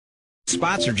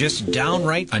Spots are just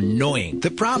downright annoying.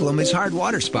 The problem is hard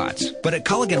water spots, but a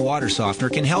Culligan water softener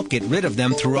can help get rid of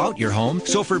them throughout your home.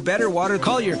 So for better water,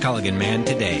 call your Culligan man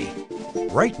today.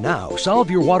 Right now,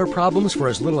 solve your water problems for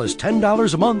as little as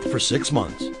 $10 a month for 6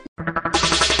 months.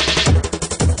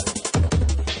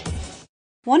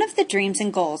 One of the dreams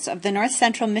and goals of the North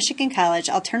Central Michigan College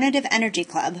Alternative Energy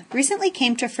Club recently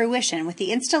came to fruition with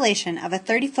the installation of a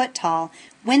 30-foot tall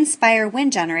Windspire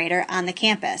wind generator on the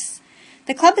campus.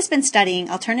 The club has been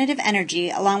studying alternative energy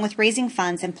along with raising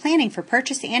funds and planning for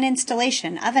purchase and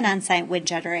installation of an on-site wind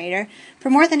generator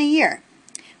for more than a year.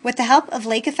 With the help of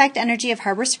Lake Effect Energy of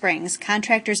Harbor Springs,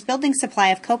 Contractors Building Supply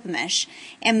of Copemish,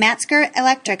 and Mazzter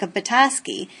Electric of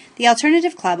Petoskey, the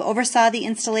Alternative Club oversaw the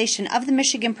installation of the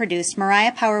Michigan-produced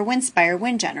Mariah Power Windspire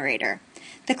wind generator.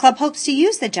 The club hopes to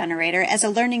use the generator as a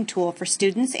learning tool for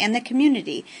students and the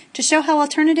community to show how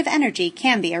alternative energy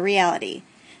can be a reality.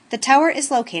 The tower is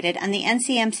located on the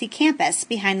NCMC campus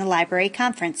behind the Library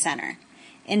Conference Center.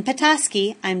 In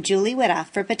Petoskey, I'm Julie Witta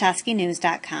for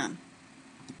PetoskeyNews.com.